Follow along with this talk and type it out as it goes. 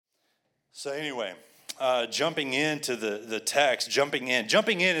So anyway, jumping into the text, jumping in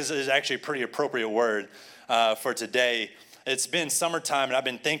is actually a pretty appropriate word for today. It's been summertime, and I've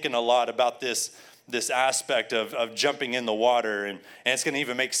been thinking a lot about this aspect of jumping in the water, and it's going to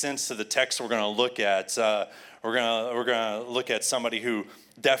even make sense to the text we're going to look at. We're going to look at somebody who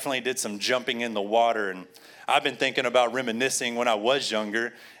definitely did some jumping in the water, and I've been thinking about reminiscing when I was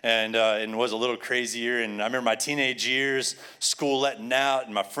younger and was a little crazier. And I remember my teenage years, school letting out,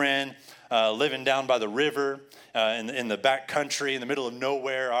 and my friend living down by the river in the back country in the middle of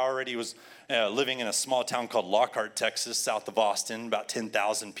nowhere. I already was living in a small town called Lockhart, Texas, south of Austin, about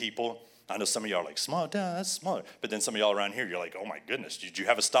 10,000 people. I know some of y'all are like, small town, that's smaller. But then some of y'all around here, you're like, oh my goodness, did you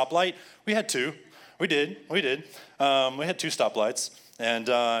have a stoplight? We had two. We did. We had two stoplights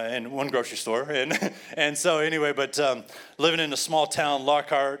and one grocery store. And so anyway, but living in a small town,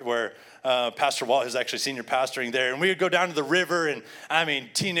 Lockhart, where Pastor Walt is actually senior pastoring there. And we would go down to the river, and I mean,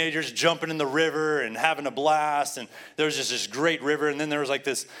 teenagers jumping in the river and having a blast. And there was just this great river. And then there was like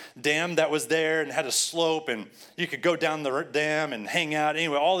this dam that was there and had a slope, and you could go down the dam and hang out.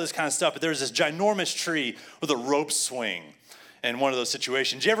 Anyway, all this kind of stuff. But there was this ginormous tree with a rope swing. In one of those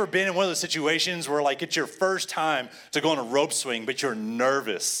situations. You ever been in one of those situations where like it's your first time to go on a rope swing, but you're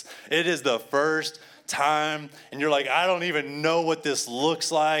nervous? It is the first time, and you're like, I don't even know what this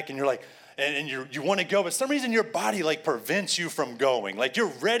looks like, and you're like, and you want to go, but for some reason your body like prevents you from going. Like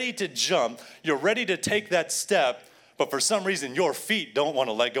you're ready to jump, you're ready to take that step, but for some reason your feet don't want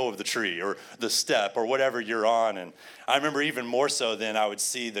to let go of the tree or the step or whatever you're on. And I remember even more so than I would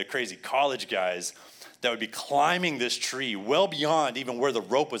see the crazy college guys that would be climbing this tree well beyond even where the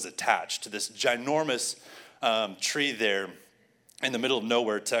rope was attached to this ginormous tree there in the middle of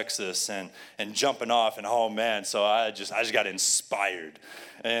nowhere, Texas, and jumping off. And oh man, so I just got inspired,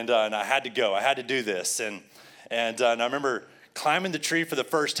 and I had to go. I had to do this, and I remember climbing the tree for the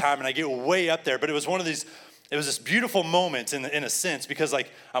first time, and I get way up there, but it was one of these. It was this beautiful moment in a sense, because like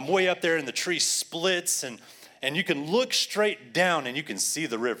I'm way up there and the tree splits, and you can look straight down and you can see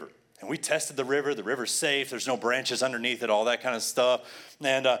the river. And we tested the river's safe, there's no branches underneath it, all that kind of stuff.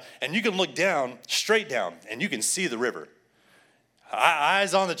 And you can look down, straight down, and you can see the river.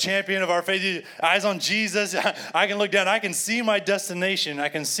 Eyes on the champion of our faith, eyes on Jesus. I can look down, I can see my destination, I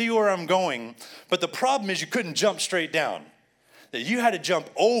can see where I'm going. But the problem is you couldn't jump straight down. That you had to jump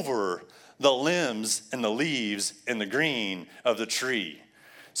over the limbs and the leaves and the green of the tree.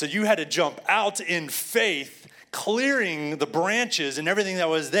 So you had to jump out in faith, clearing the branches and everything that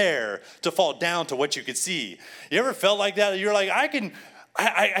was there to fall down to what you could see. You ever felt like that? You're like, I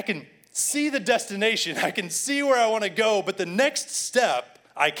can see the destination. I can see where I want to go, but the next step,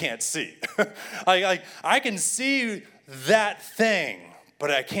 I can't see. I can see that thing,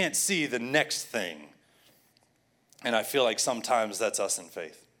 but I can't see the next thing. And I feel like sometimes that's us in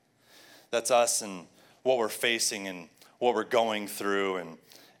faith. That's us and what we're facing and what we're going through.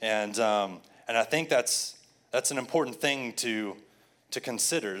 And I think that's an important thing to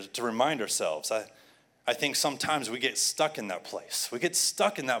consider, to remind ourselves. I think sometimes we get stuck in that place. We get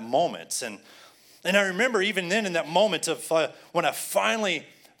stuck in that moment. And I remember even then in that moment of when I finally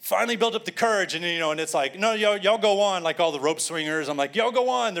built up the courage, and and it's like, no, y'all go on, like all the rope swingers. I'm like, y'all go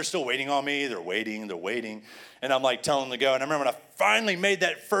on. They're still waiting on me. They're waiting. And I'm like telling them to go. And I remember when I finally made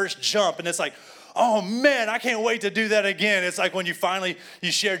that first jump, and it's like, oh man, I can't wait to do that again. It's like when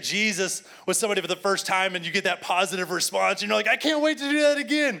you share Jesus with somebody for the first time and you get that positive response, and you're like, I can't wait to do that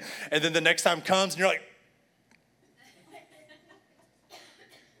again. And then the next time comes and you're like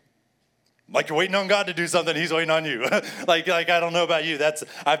you're waiting on God to do something, he's waiting on you. like I don't know about you.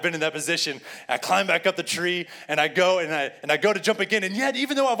 I've been in that position. I climb back up the tree and I go and I go to jump again. And yet,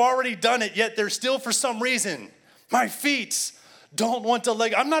 even though I've already done it, yet there's still for some reason, my feet don't want to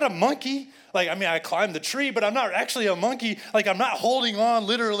I'm not a monkey. I climbed the tree, but I'm not actually a monkey. I'm not holding on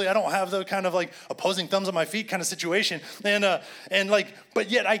literally. I don't have the kind of opposing thumbs on my feet kind of situation. But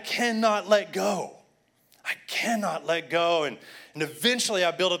yet I cannot let go. I cannot let go. And eventually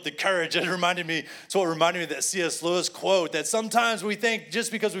I built up the courage. It's what reminded me of that C.S. Lewis quote, that sometimes we think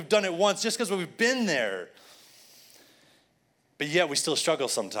just because we've done it once, just because we've been there, but yet we still struggle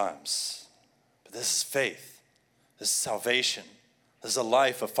sometimes. But this is faith. This is salvation. This is a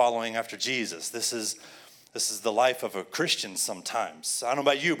life of following after Jesus. This is the life of a Christian sometimes. I don't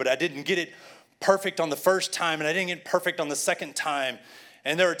know about you, but I didn't get it perfect on the first time, and I didn't get it perfect on the second time.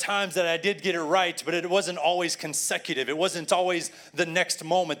 And there are times that I did get it right, but it wasn't always consecutive. It wasn't always the next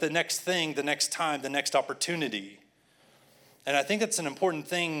moment, the next thing, the next time, the next opportunity. And I think that's an important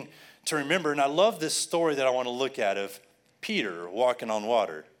thing to remember. And I love this story that I want to look at of Peter walking on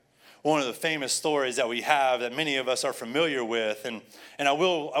water. one of the famous stories that we have that many of us are familiar with. And I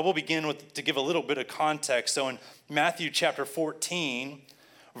will begin to give a little bit of context. So in Matthew chapter 14,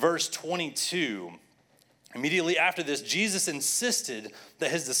 verse 22, immediately after this, Jesus insisted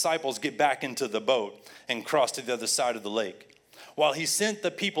that his disciples get back into the boat and cross to the other side of the lake. While he sent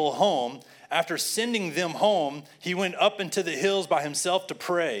the people home, after sending them home, he went up into the hills by himself to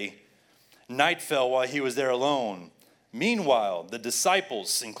pray. Night fell while he was there alone. Meanwhile, the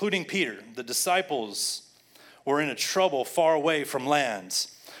disciples, including Peter, the disciples were in a trouble far away from land,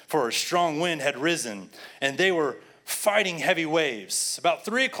 for a strong wind had risen, and they were fighting heavy waves. About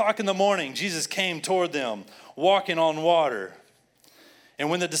 3 o'clock in the morning, Jesus came toward them, walking on water. And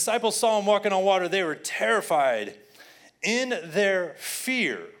when the disciples saw him walking on water, they were terrified. In their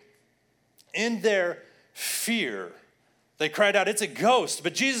fear, they cried out, "It's a ghost."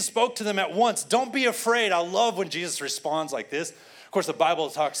 But Jesus spoke to them at once. Don't be afraid. I love when Jesus responds like this. Of course, the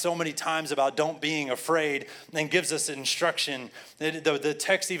Bible talks so many times about don't being afraid and gives us instruction. The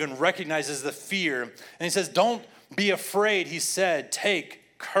text even recognizes the fear. And he says, don't be afraid. He said,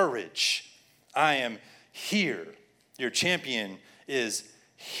 take courage. I am here. Your champion is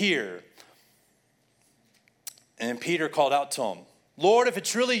here. And Peter called out to him, "Lord, if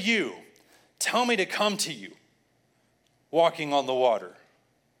it's really you, tell me to come to you, walking on the water."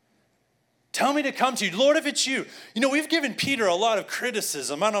 Tell me to come to you. Lord, if it's you. You know, we've given Peter a lot of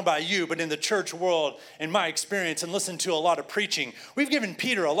criticism. I don't know about you, but in the church world, in my experience, and listened to a lot of preaching, we've given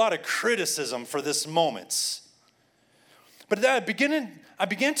Peter a lot of criticism for this moment. But I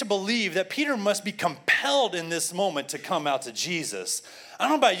began to believe that Peter must be compelled in this moment to come out to Jesus. I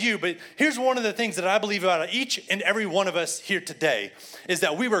don't know about you, but here's one of the things that I believe about each and every one of us here today is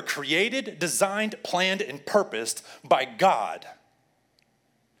that we were created, designed, planned, and purposed by God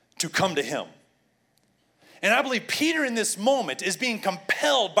to come to him. And I believe Peter in this moment is being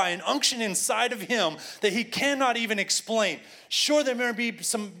compelled by an unction inside of him that he cannot even explain. Sure, there may be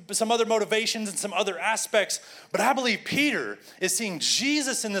some other motivations and some other aspects, but I believe Peter is seeing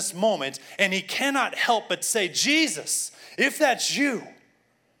Jesus in this moment, and he cannot help but say, "Jesus, if that's you,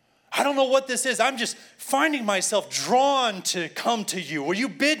 I don't know what this is. I'm just finding myself drawn to come to you. Will you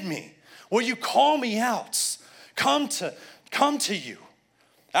bid me? Will you call me out? Come to you."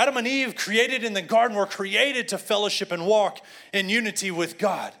 Adam and Eve, created in the garden, were created to fellowship and walk in unity with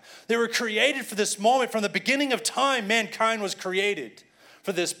God. They were created for this moment. From the beginning of time, mankind was created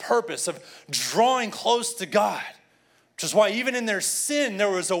for this purpose of drawing close to God, which is why even in their sin, there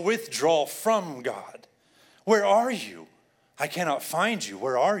was a withdrawal from God. Where are you? I cannot find you.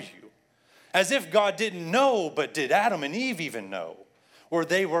 Where are you? As if God didn't know, but did Adam and Eve even know? Were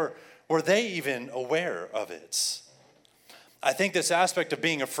they even aware of it? I think this aspect of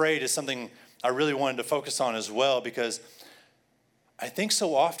being afraid is something I really wanted to focus on as well, because I think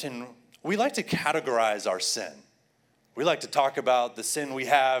so often we like to categorize our sin. We like to talk about the sin we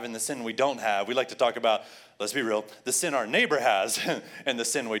have and the sin we don't have. We like to talk about, let's be real, the sin our neighbor has and the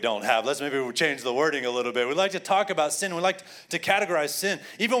sin we don't have. Maybe we'll change the wording a little bit. We like to talk about sin. We like to categorize sin.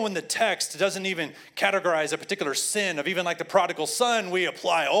 Even when the text doesn't even categorize a particular sin of even like the prodigal son, we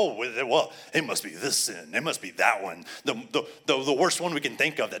apply, well, it must be this sin. It must be that one. The worst one we can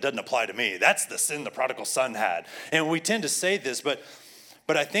think of that doesn't apply to me. That's the sin the prodigal son had. And we tend to say this, but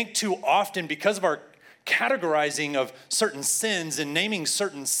I think too often, because of our categorizing of certain sins and naming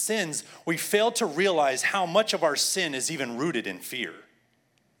certain sins, we fail to realize how much of our sin is even rooted in fear.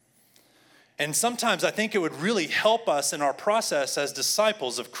 And sometimes I think it would really help us in our process as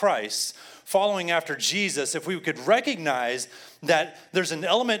disciples of Christ, following after Jesus, if we could recognize that there's an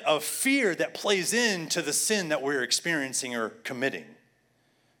element of fear that plays into the sin that we're experiencing or committing.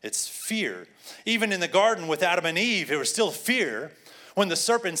 It's fear. Even in the garden with Adam and Eve, it was still fear. When the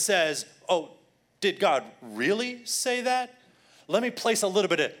serpent says, "Oh, did God really say that?" Let me place a little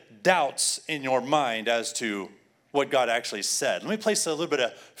bit of doubts in your mind as to what God actually said. Let me place a little bit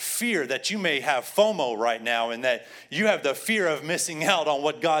of fear that you may have FOMO right now, and that you have the fear of missing out on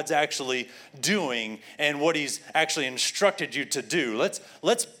what God's actually doing and what he's actually instructed you to do.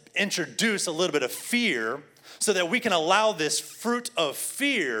 Let's introduce a little bit of fear so that we can allow this fruit of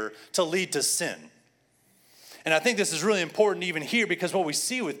fear to lead to sin. And I think this is really important even here, because what we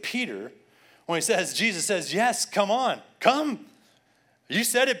see with Peter, when Jesus says, "Yes, come on, come. You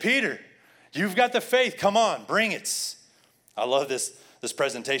said it, Peter. You've got the faith. Come on, bring it." I love this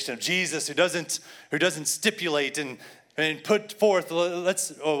presentation of Jesus who doesn't stipulate and put forth,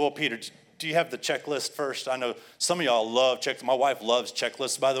 Peter, do you have the checklist first? I know some of y'all love checklists. My wife loves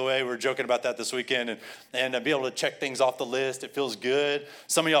checklists, by the way. We were joking about that this weekend. And be able to check things off the list, it feels good.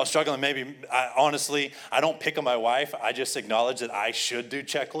 Some of y'all struggling. Maybe, honestly, I don't pick on my wife. I just acknowledge that I should do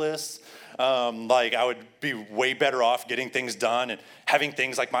checklists. Like I would be way better off getting things done and having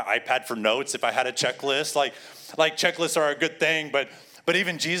things like my iPad for notes if I had a checklist. Like checklists are a good thing, but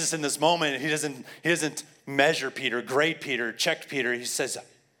even Jesus in this moment, he doesn't measure Peter, grade Peter, check Peter. He says,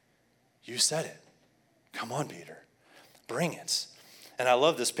 you said it. Come on, Peter. Bring it. And I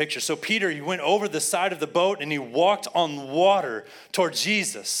love this picture. So Peter, he went over the side of the boat and he walked on water toward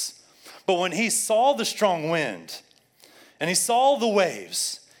Jesus. But when he saw the strong wind and he saw the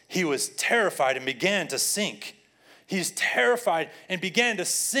waves, he was terrified and began to sink. He's terrified and began to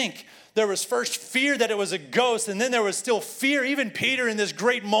sink. There was first fear that it was a ghost, and then there was still fear. Even Peter, in this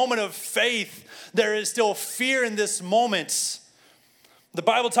great moment of faith, there is still fear in this moment. The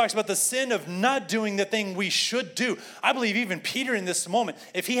Bible talks about the sin of not doing the thing we should do. I believe even Peter in this moment,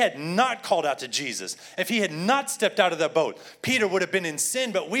 if he had not called out to Jesus, if he had not stepped out of that boat, Peter would have been in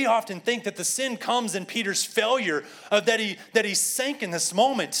sin. But we often think that the sin comes in Peter's failure, that he sank in this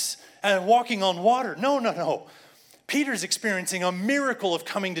moment and walking on water. No. Peter's experiencing a miracle of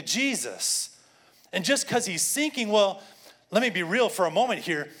coming to Jesus. And just because he's sinking, well, let me be real for a moment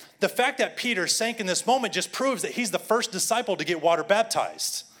here. The fact that Peter sank in this moment just proves that he's the first disciple to get water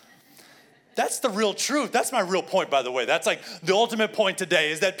baptized. That's the real truth. That's my real point, by the way. That's like the ultimate point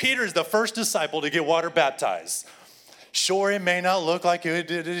today is that Peter is the first disciple to get water baptized. Sure, it may not look like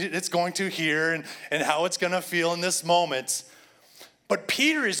it's going to here and how it's going to feel in this moment. But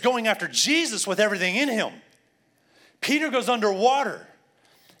Peter is going after Jesus with everything in him. Peter goes underwater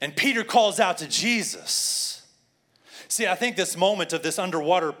and Peter calls out to Jesus. See, I think this moment of this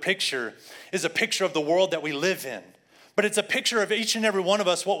underwater picture is a picture of the world that we live in. But it's a picture of each and every one of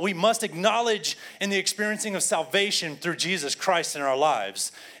us, what we must acknowledge in the experiencing of salvation through Jesus Christ in our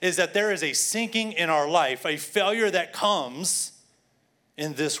lives, is that there is a sinking in our life, a failure that comes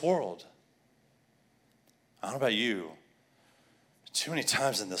in this world. I don't know about you. Too many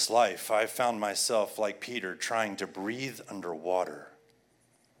times in this life, I've found myself like Peter trying to breathe underwater.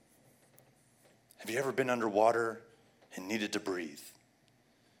 Have you ever been underwater and needed to breathe?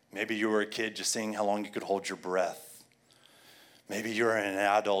 Maybe you were a kid just seeing how long you could hold your breath. Maybe you're an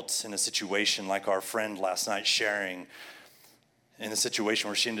adult in a situation like our friend last night sharing, in a situation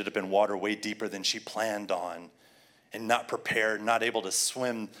where she ended up in water way deeper than she planned on and not prepared, not able to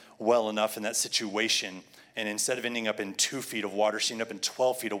swim well enough in that situation. And instead of ending up in 2 feet of water, she ended up in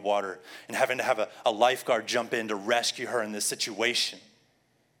 12 feet of water and having to have a lifeguard jump in to rescue her in this situation.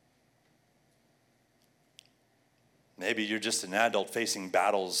 Maybe you're just an adult facing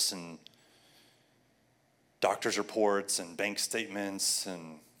battles and doctor's reports and bank statements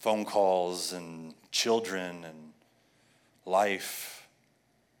and phone calls and children and life.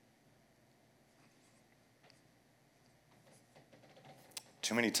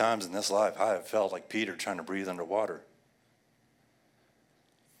 Too many times in this life, I have felt like Peter trying to breathe underwater.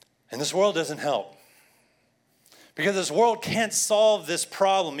 And this world doesn't help. Because this world can't solve this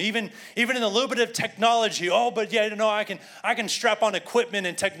problem. Even in the little bit of technology, I can strap on equipment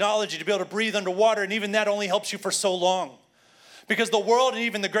and technology to be able to breathe underwater, and even that only helps you for so long. Because the world and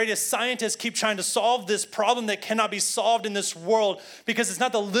even the greatest scientists keep trying to solve this problem that cannot be solved in this world, because it's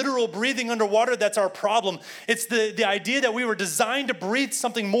not the literal breathing underwater that's our problem. It's the idea that we were designed to breathe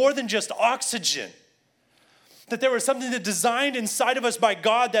something more than just oxygen. That there was something that designed inside of us by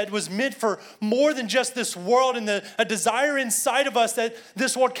God that was meant for more than just this world, and a desire inside of us that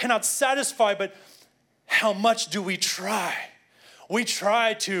this world cannot satisfy. But how much do we try? We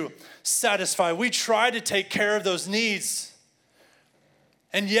try to satisfy. We try to take care of those needs.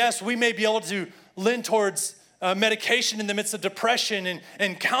 And yes, we may be able to lean towards medication in the midst of depression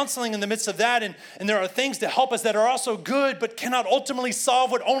and counseling in the midst of that. And there are things to help us that are also good, but cannot ultimately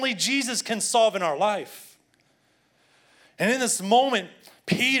solve what only Jesus can solve in our life. And in this moment,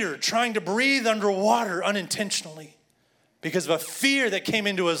 Peter trying to breathe underwater unintentionally because of a fear that came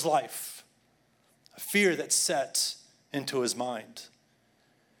into his life, a fear that set into his mind.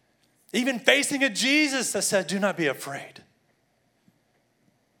 Even facing a Jesus that said, "Do not be afraid."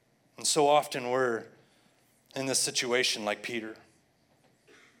 And so often we're in this situation like Peter.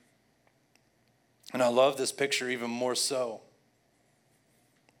 And I love this picture even more so.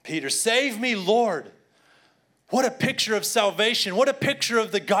 Peter, "Save me, Lord." What a picture of salvation. What a picture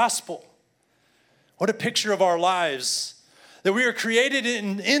of the gospel. What a picture of our lives. That we are created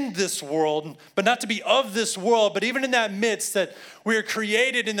in this world, but not to be of this world. But even in that midst, that we are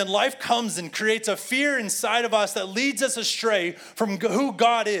created, and then life comes and creates a fear inside of us that leads us astray from who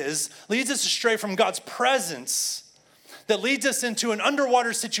God is, leads us astray from God's presence, that leads us into an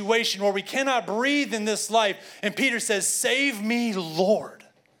underwater situation where we cannot breathe in this life. And Peter says, "Save me, Lord."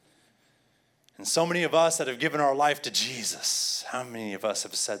 And so many of us that have given our life to Jesus, how many of us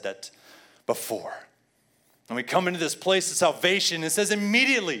have said that before? And we come into this place of salvation, it says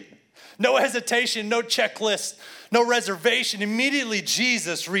immediately, no hesitation, no checklist, no reservation. Immediately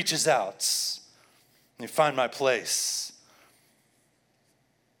Jesus reaches out. Let me find my place.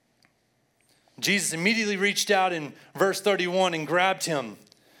 Jesus immediately reached out in verse 31 and grabbed him.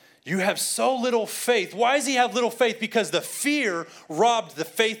 You have so little faith. Why does he have little faith? Because the fear robbed the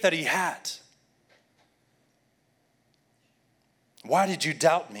faith that he had. Why did you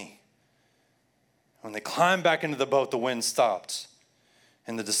doubt me? When they climbed back into the boat, the wind stopped,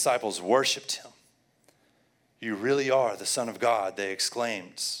 and the disciples worshiped him. You really are the Son of God, they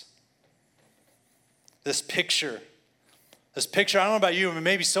exclaimed. This picture, I don't know about you, but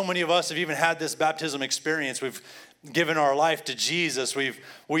maybe so many of us have even had this baptism experience. We've given our life to Jesus.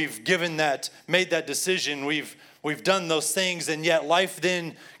 We've given that, made that decision. We've done those things, and yet life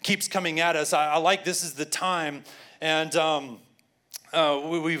then keeps coming at us. I like this is the time, and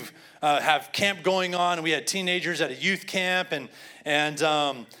we've have camp going on, and we had teenagers at a youth camp, and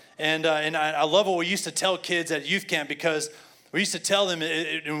I love what we used to tell kids at youth camp, because we used to tell them,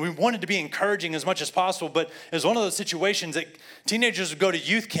 and we wanted to be encouraging as much as possible, but it was one of those situations that teenagers would go to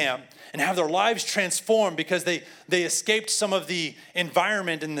youth camp and have their lives transformed because they escaped some of the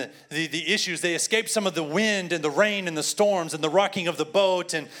environment and the issues. They escaped some of the wind and the rain and the storms and the rocking of the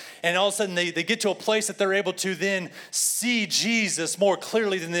boat. And all of a sudden they get to a place that they're able to then see Jesus more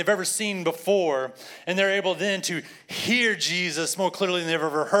clearly than they've ever seen before. And they're able then to hear Jesus more clearly than they've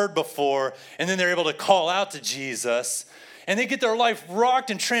ever heard before. And then they're able to call out to Jesus. And they get their life rocked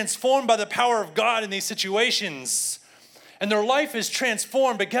and transformed by the power of God in these situations. And their life is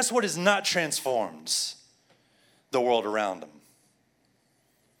transformed, but guess what is not transformed? The world around them.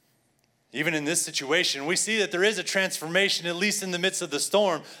 Even in this situation, we see that there is a transformation, at least in the midst of the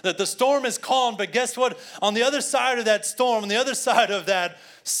storm, that the storm is calm, but guess what? On the other side of that storm, on the other side of that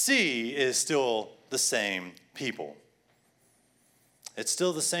sea is still the same people. It's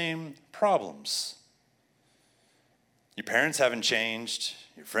still the same problems. Your parents haven't changed.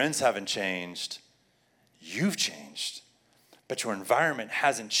 Your friends haven't changed. You've changed. But your environment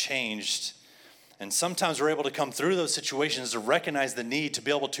hasn't changed. And sometimes we're able to come through those situations to recognize the need to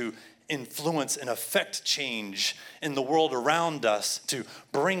be able to influence and affect change in the world around us, to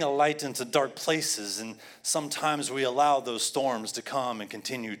bring a light into dark places. And sometimes we allow those storms to come and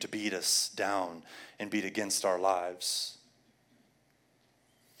continue to beat us down and beat against our lives.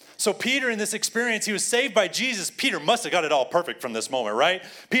 So Peter, in this experience, he was saved by Jesus. Peter must have got it all perfect from this moment, right?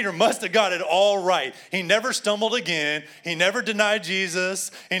 Peter must have got it all right. He never stumbled again. He never denied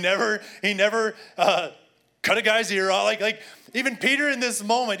Jesus. He never cut a guy's ear off. Like even Peter in this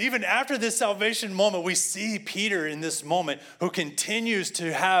moment, even after this salvation moment, we see Peter in this moment who continues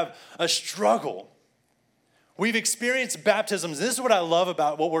to have a struggle. We've experienced baptisms. This is what I love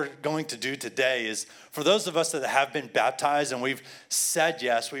about what we're going to do today is for those of us that have been baptized and we've said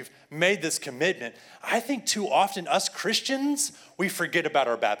yes, we've made this commitment. I think too often us Christians, we forget about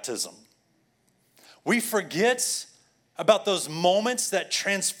our baptism. We forget about those moments that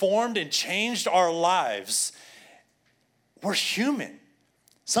transformed and changed our lives. We're human.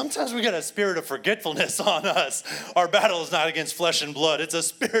 Sometimes we got a spirit of forgetfulness on us. Our battle is not against flesh and blood. It's a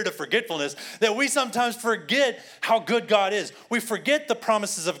spirit of forgetfulness that we sometimes forget how good God is. We forget the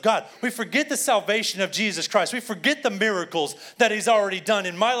promises of God. We forget the salvation of Jesus Christ. We forget the miracles that he's already done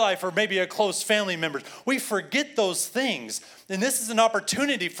in my life or maybe a close family member. We forget those things. And this is an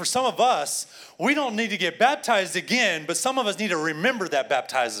opportunity for some of us. We don't need to get baptized again, but some of us need to remember that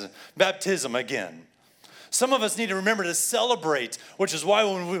baptism again. Some of us need to remember to celebrate, which is why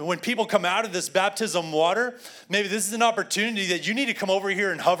when people come out of this baptism water, maybe this is an opportunity that you need to come over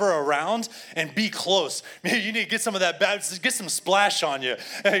here and hover around and be close. Maybe you need to get some of that baptism, get some splash on you.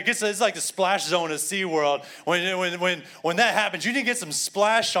 It's like the splash zone of SeaWorld. When that happens, you need to get some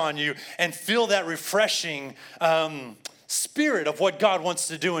splash on you and feel that refreshing spirit of what God wants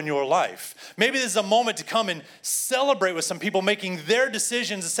to do in your life. Maybe this is a moment to come and celebrate with some people making their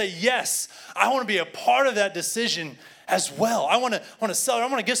decisions and say, yes, I want to be a part of that decision as well. I want to celebrate. I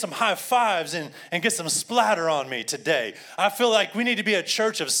want to give some high fives and get some splatter on me today. I feel like we need to be a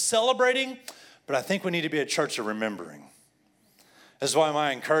church of celebrating, but I think we need to be a church of remembering. That's why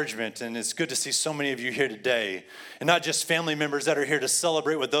my encouragement, and it's good to see so many of you here today, and not just family members that are here to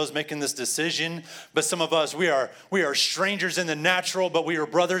celebrate with those making this decision, but some of us, we are strangers in the natural, but we are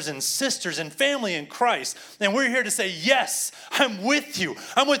brothers and sisters and family in Christ. And we're here to say, yes, I'm with you.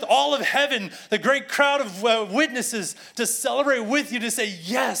 I'm with all of heaven, the great crowd of witnesses to celebrate with you, to say,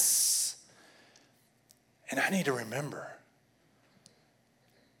 yes. And I need to remember.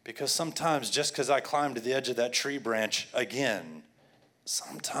 Because sometimes just because I climb to the edge of that tree branch again,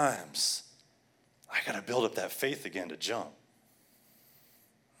 sometimes I got to build up that faith again to jump.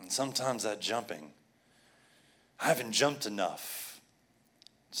 And sometimes that jumping, I haven't jumped enough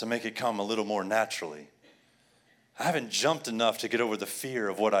to make it come a little more naturally. I haven't jumped enough to get over the fear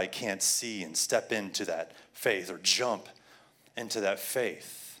of what I can't see and step into that faith or jump into that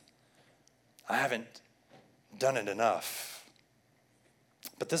faith. I haven't done it enough.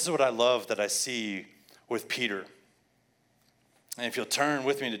 But this is what I love that I see with Peter. And if you'll turn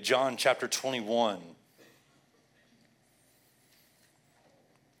with me to John chapter 21.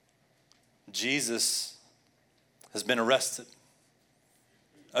 Jesus has been arrested.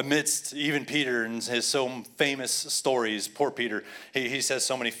 Amidst even Peter and his so famous stories, poor Peter, he says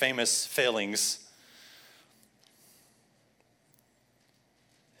so many famous failings.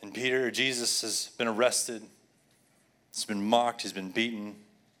 And Jesus has been arrested. He's been mocked, he's been beaten,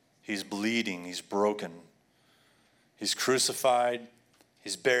 he's bleeding, he's broken. He's crucified,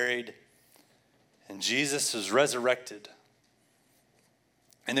 he's buried, and Jesus is resurrected.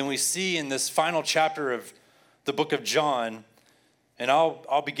 And then we see in this final chapter of the book of John, and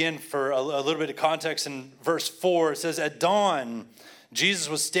I'll begin for a little bit of context in verse 4. It says, at dawn, Jesus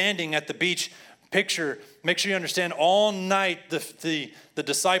was standing at the beach. Make sure you understand, all night the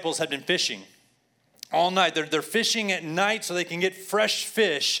disciples had been fishing. All night. They're fishing at night so they can get fresh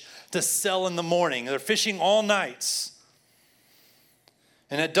fish to sell in the morning. They're fishing all nights.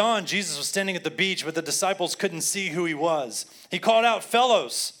 And at dawn, Jesus was standing at the beach, but the disciples couldn't see who he was. He called out,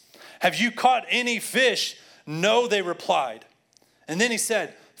 fellows, have you caught any fish? No, they replied. And then he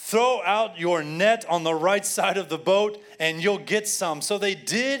said, throw out your net on the right side of the boat and you'll get some. So they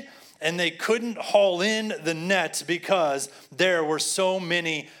did, and they couldn't haul in the net because there were so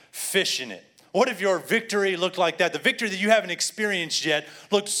many fish in it. What if your victory looked like that? The victory that you haven't experienced yet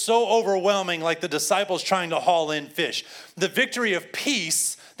looked so overwhelming, like the disciples trying to haul in fish. The victory of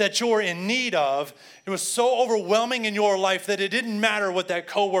peace that you're in need of, it was so overwhelming in your life that it didn't matter what that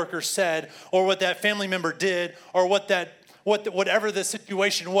coworker said or what that family member did or whatever the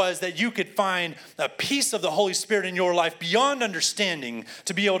situation was, that you could find a peace of the Holy Spirit in your life beyond understanding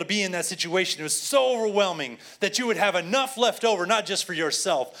to be able to be in that situation. It was so overwhelming that you would have enough left over, not just for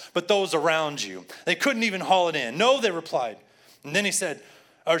yourself, but those around you. They couldn't even haul it in. No, they replied. And then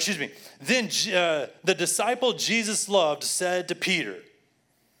then the disciple Jesus loved said to Peter,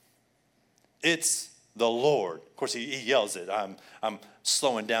 it's the Lord. Of course, he yells it. I'm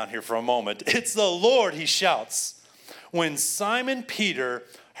slowing down here for a moment. It's the Lord, he shouts. When Simon Peter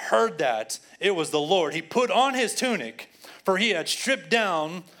heard that it was the Lord, he put on his tunic, for he had stripped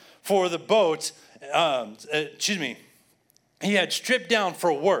down for the boat. He had stripped down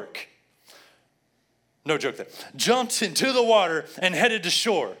for work. No joke there. Jumped into the water and headed to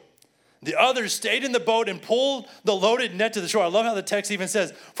shore. The others stayed in the boat and pulled the loaded net to the shore. I love how the text even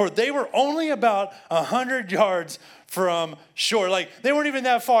says, for they were only about 100 yards from shore. Like, they weren't even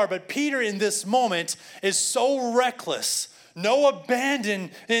that far, but Peter in this moment is so reckless, no abandon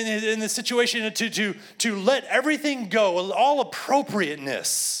in the situation to let everything go, all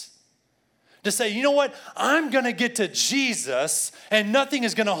appropriateness. To say, you know what, I'm going to get to Jesus and nothing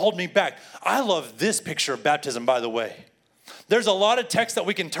is going to hold me back. I love this picture of baptism, by the way. There's a lot of text that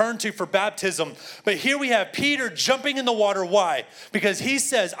we can turn to for baptism, but here we have Peter jumping in the water. Why? Because he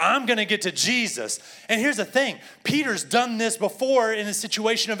says, I'm going to get to Jesus. And here's the thing. Peter's done this before in a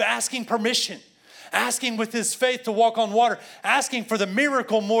situation of asking permission, asking with his faith to walk on water, asking for the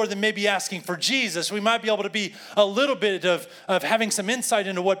miracle more than maybe asking for Jesus. We might be able to be a little bit of having some insight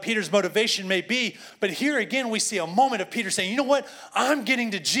into what Peter's motivation may be. But here again, we see a moment of Peter saying, you know what? I'm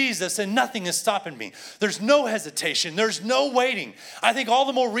getting to Jesus and nothing is stopping me. There's no hesitation. There's no waiting. I think all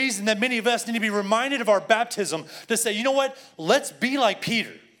the more reason that many of us need to be reminded of our baptism to say, you know what? Let's be like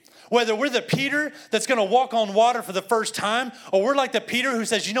Peter. Whether we're the Peter that's going to walk on water for the first time, or we're like the Peter who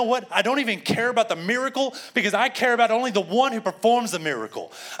says, you know what? I don't even care about the miracle because I care about only the one who performs the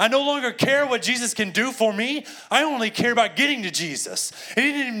miracle. I no longer care what Jesus can do for me. I only care about getting to Jesus. And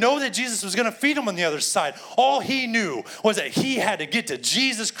he didn't even know that Jesus was going to feed him on the other side. All he knew was that he had to get to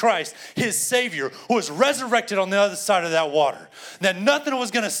Jesus Christ, his Savior, who was resurrected on the other side of that water. That nothing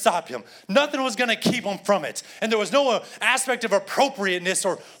was going to stop him. Nothing was going to keep him from it. And there was no aspect of appropriateness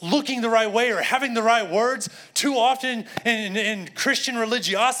or looking the right way or having the right words. Too often in Christian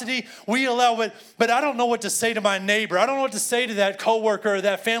religiosity, we allow it, but I don't know what to say to my neighbor. I don't know what to say to that coworker or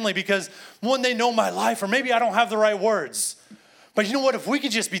that family because, one, they know my life, or maybe I don't have the right words. But you know what? If we could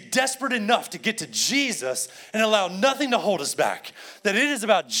just be desperate enough to get to Jesus and allow nothing to hold us back, that it is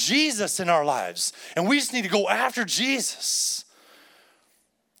about Jesus in our lives, and we just need to go after Jesus.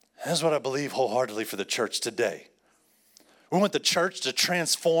 That's what I believe wholeheartedly for the church today. We want the church to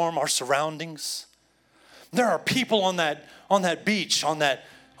transform our surroundings. There are people on that beach, on that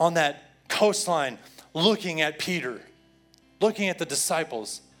coastline, looking at Peter, looking at the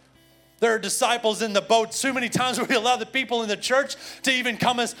disciples. There are disciples in the boat. Too many times we allow the people in the church to even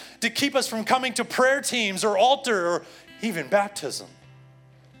to keep us from coming to prayer teams or altar or even baptism.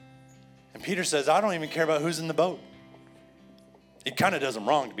 And Peter says, I don't even care about who's in the boat. He kind of does them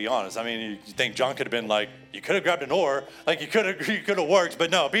wrong, to be honest. I mean, you think John could have been like, you could have grabbed an oar, like you could have worked. But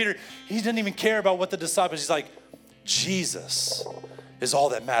no, Peter, he didn't even care about what the disciples, he's like, Jesus is all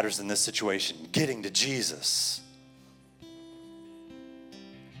that matters in this situation, getting to Jesus.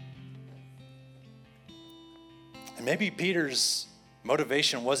 And maybe Peter's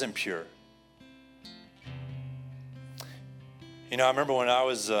motivation wasn't pure. You know, I remember when I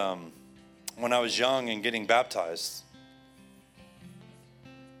was young and getting baptized.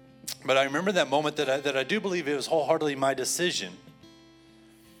 But I remember that moment that I do believe it was wholeheartedly my decision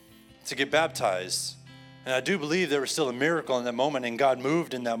to get baptized. And I do believe there was still a miracle in that moment and God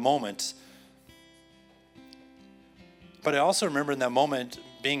moved in that moment. But I also remember in that moment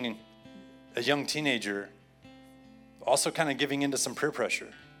being a young teenager, also kind of giving into some peer pressure.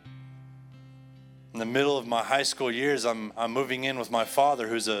 In the middle of my high school years, I'm moving in with my father,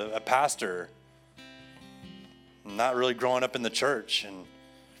 who's a pastor. I'm not really growing up in the church. And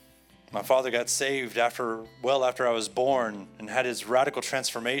my father got saved after I was born and had his radical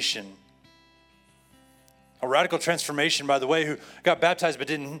transformation. A radical transformation, by the way, who got baptized but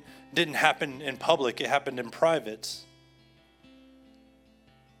didn't happen in public. It happened in private.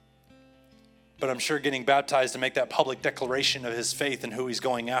 But I'm sure getting baptized to make that public declaration of his faith and who he's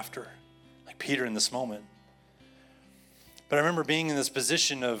going after, like Peter in this moment. But I remember being in this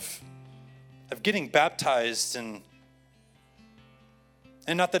position of getting baptized and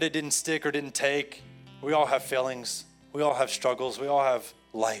not that it didn't stick or didn't take. We all have failings. We all have struggles. We all have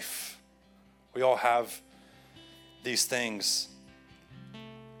life. We all have these things.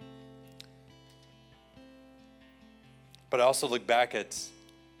 But I also look back at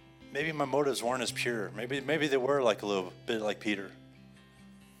maybe my motives weren't as pure. Maybe they were like a little bit like Peter.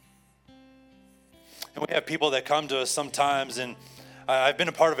 And we have people that come to us sometimes, and I've been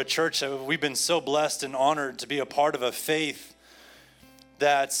a part of a church that we've been so blessed and honored to be a part of a faith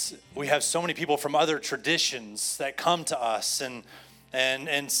that we have so many people from other traditions that come to us,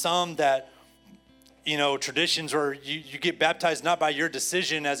 and some that, you know, traditions where you get baptized not by your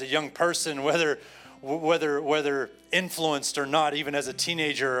decision as a young person, whether influenced or not, even as a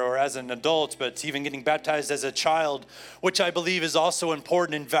teenager or as an adult, but even getting baptized as a child, which I believe is also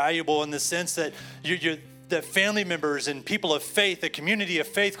important and valuable in the sense that that family members and people of faith, the community of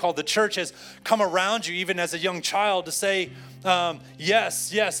faith called the church, has come around you even as a young child to say, yes,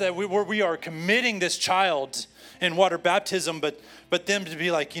 that we are committing this child in water baptism, but them to be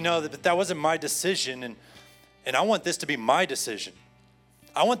like, you know, that wasn't my decision, and I want this to be my decision.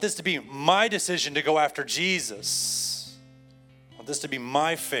 I want this to be my decision to go after Jesus. I want this to be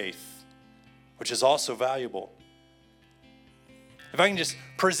my faith, which is also valuable. If I can just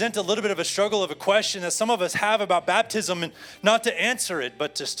present a little bit of a struggle of a question that some of us have about baptism, and not to answer it,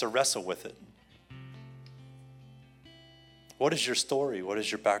 but just to wrestle with it. What is your story? What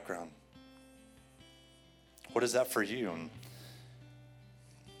is your background? What is that for you? And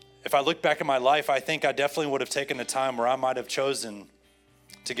if I look back at my life, I think I definitely would have taken a time where I might have chosen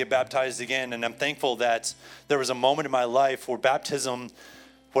to get baptized again. And I'm thankful that there was a moment in my life where baptism,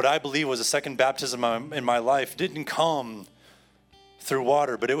 what I believe was a second baptism in my life, didn't come through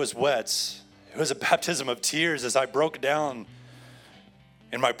water, but it was wet. It was a baptism of tears as I broke down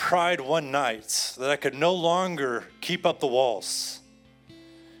in my pride one night that I could no longer keep up the walls.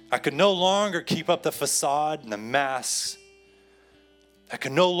 I could no longer keep up the facade and the masks. I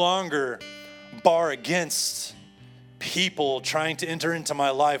could no longer bar against people trying to enter into my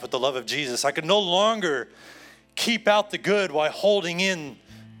life with the love of Jesus. I could no longer keep out the good while holding in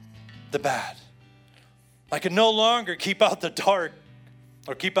the bad. I could no longer keep out the dark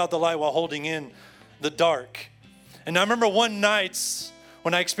or keep out the light while holding in the dark. And I remember one night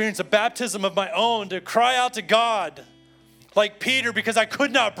when I experienced a baptism of my own to cry out to God like Peter because I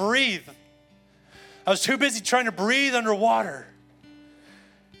could not breathe. I was too busy trying to breathe underwater.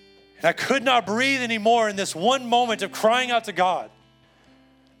 And I could not breathe anymore in this one moment of crying out to God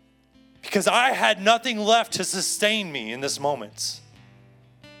because I had nothing left to sustain me in this moment.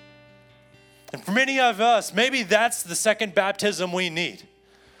 And for many of us, maybe that's the second baptism we need.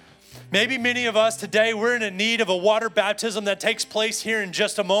 Maybe many of us today, we're in a need of a water baptism that takes place here in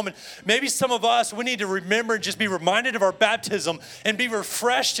just a moment. Maybe some of us, we need to remember and just be reminded of our baptism and be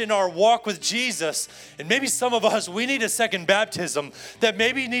refreshed in our walk with Jesus. And maybe some of us, we need a second baptism that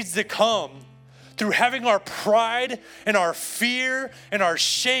maybe needs to come through having our pride and our fear and our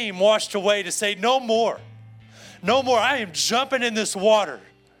shame washed away to say, no more. No more. I am jumping in this water.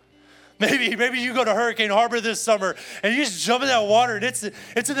 Maybe you go to Hurricane Harbor this summer and you just jump in that water and it's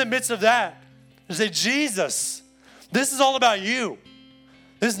in the midst of that. And say, Jesus, this is all about you.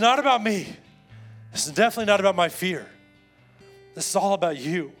 This is not about me. This is definitely not about my fear. This is all about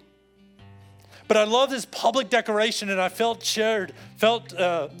you. But I love this public declaration, and I felt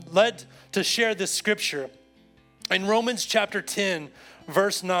led to share this scripture. In Romans chapter 10,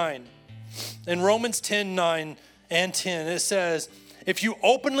 verse 9. In Romans 10, 9 and 10, it says, if you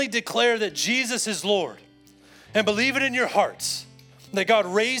openly declare that Jesus is Lord and believe it in your hearts, that God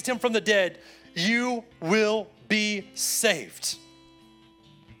raised him from the dead, you will be saved.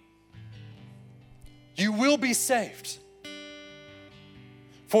 You will be saved.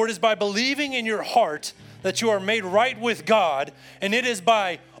 For it is by believing in your heart that you are made right with God, and it is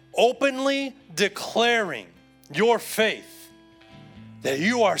by openly declaring your faith that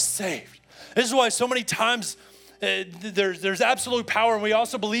you are saved. This is why so many times there's absolute power, and we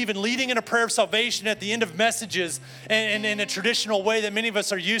also believe in leading in a prayer of salvation at the end of messages and in a traditional way that many of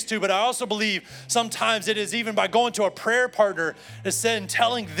us are used to. But I also believe sometimes it is even by going to a prayer partner and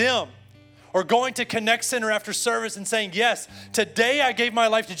telling them, or going to Connect Center after service and saying, yes, today I gave my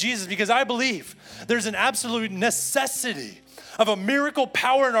life to Jesus because I believe there's an absolute necessity of a miracle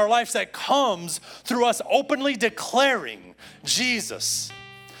power in our lives that comes through us openly declaring Jesus.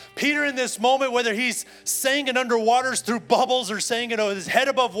 Peter in this moment, whether he's saying it under waters through bubbles or saying it with his head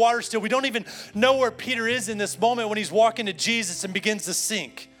above water still, we don't even know where Peter is in this moment when he's walking to Jesus and begins to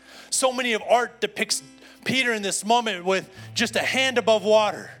sink. So many of art depicts Peter in this moment with just a hand above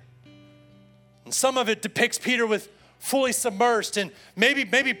water. And some of it depicts Peter with fully submerged, and maybe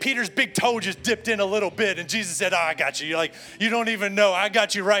Peter's big toe just dipped in a little bit, and Jesus said, I got you. You're like, you don't even know. I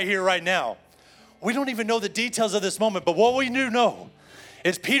got you right here, right now. We don't even know the details of this moment, but what we do know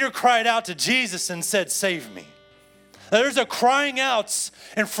is Peter cried out to Jesus and said, save me. There's a crying out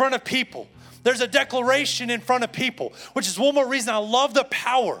in front of people. There's a declaration in front of people, which is one more reason I love the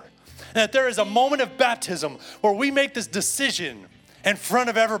power that there is a moment of baptism where we make this decision in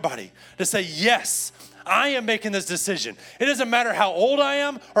front of everybody to say, yes, I am making this decision. It doesn't matter how old I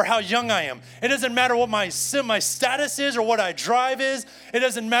am or how young I am. It doesn't matter what my status is or what I drive is. It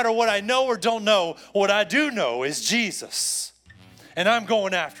doesn't matter what I know or don't know. What I do know is Jesus. And I'm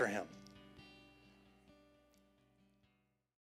going after him.